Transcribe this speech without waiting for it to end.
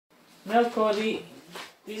Now, Cody,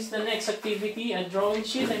 this is the next activity, a drawing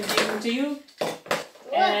sheet I'm giving to you.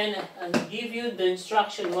 And I'll give you the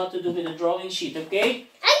instruction what to do with the drawing sheet, okay?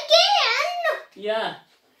 Again? Yeah.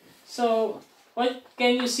 So, what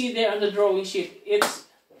can you see there on the drawing sheet?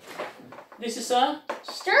 This is a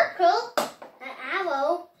circle, an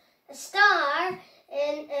arrow, a star,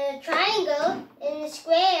 and a triangle, and a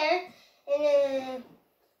square, and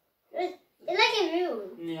it's like a moon.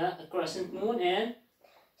 Yeah, a crescent moon and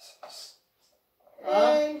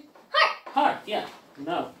heart. Heart, yeah.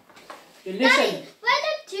 Now, you listen. Daddy, where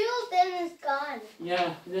the two of them is gone?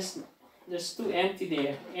 Yeah, there's two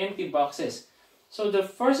empty boxes. So the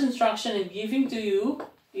first instruction I'm giving to you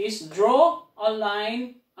is draw a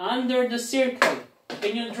line under the circle.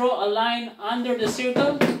 Can you draw a line under the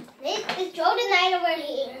circle? Let's draw the line over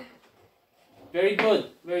here. Very good,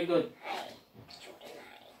 very good.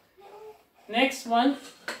 Next one,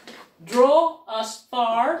 draw a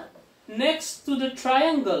star next to the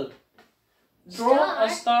triangle. Draw a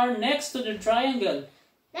star next to the triangle.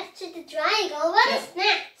 Next to the triangle? What is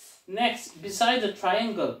next? Next, beside the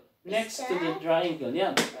triangle. Next to the triangle,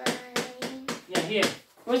 yeah. Yeah, here.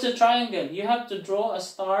 Where's the triangle? You have to draw a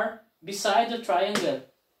star beside the triangle.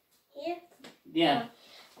 Here? Yeah.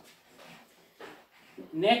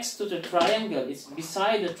 Next to the triangle. It's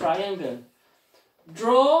beside the triangle.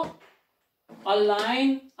 Draw a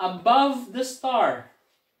line above the star.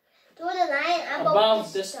 Draw the line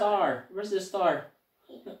Above the star. Where's the star?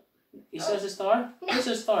 Is that the star? No. Where's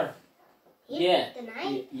the star? Here? Yeah. The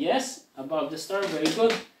line? Yes, above the star. Very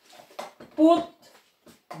good. Put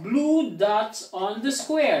blue dots on the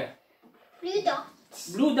square. Blue dots.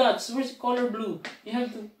 Blue dots. Where's the color blue? You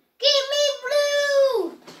have to Give me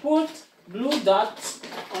blue! put blue dots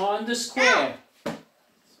on the square.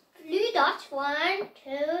 Blue dots. 1,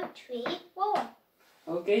 2, 3, 4.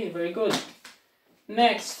 Okay, very good.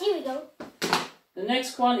 Next. Here we go. The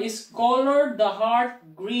next one is color the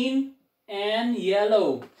heart green and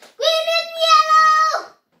yellow. Green and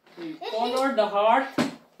yellow! Color the heart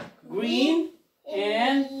green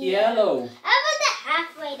and yellow. How about the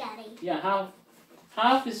halfway, Daddy? Yeah,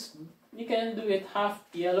 half is, you can do it half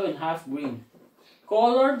yellow and half green.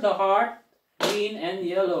 Color the heart green and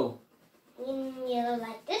yellow. Green and yellow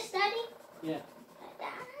like this, Daddy? Yeah. Like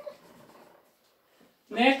that?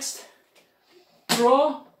 Next,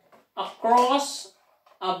 draw a cross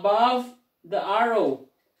above the arrow.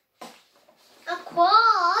 A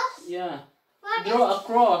cross? Yeah. What Draw a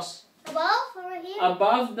cross above over here?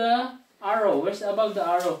 above the arrow. Where's above the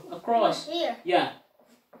arrow? A cross. Here. Yeah.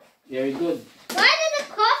 Very good. Why did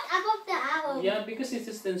the cross above the arrow? Yeah, because it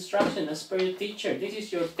is the instruction as per your teacher. This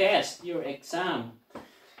is your test, your exam.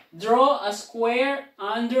 Draw a square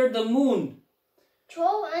under the moon.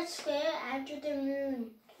 Draw a square under the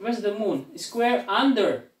moon. Where's the moon? Square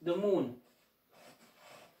under the moon.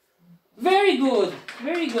 Very good.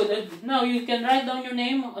 Very good. Now you can write down your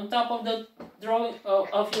name on top of the drawing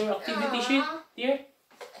of your activity sheet. Here.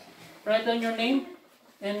 Write down your name.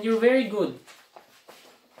 And you're very good.